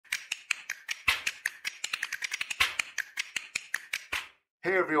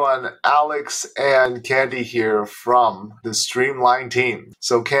Hey everyone, Alex and Candy here from the Streamline team.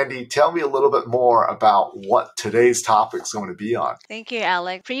 So Candy, tell me a little bit more about what today's topic is going to be on. Thank you,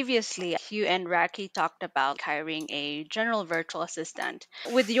 Alex. Previously, Hugh and Raki talked about hiring a general virtual assistant.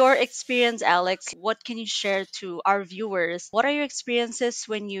 With your experience, Alex, what can you share to our viewers? What are your experiences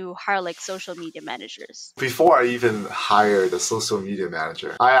when you hire social media managers? Before I even hired a social media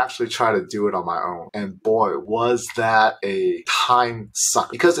manager, I actually tried to do it on my own. And boy, was that a time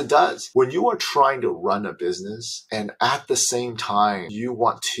suck. Because it does. When you are trying to run a business and at the same time you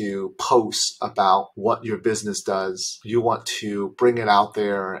want to post about what your business does, you want to bring it out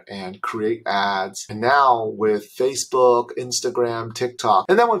there and create ads. And now with Facebook, Instagram, TikTok,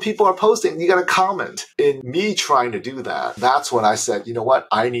 and then when people are posting, you got to comment. In me trying to do that, that's when I said, you know what?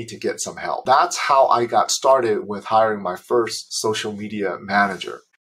 I need to get some help. That's how I got started with hiring my first social media manager.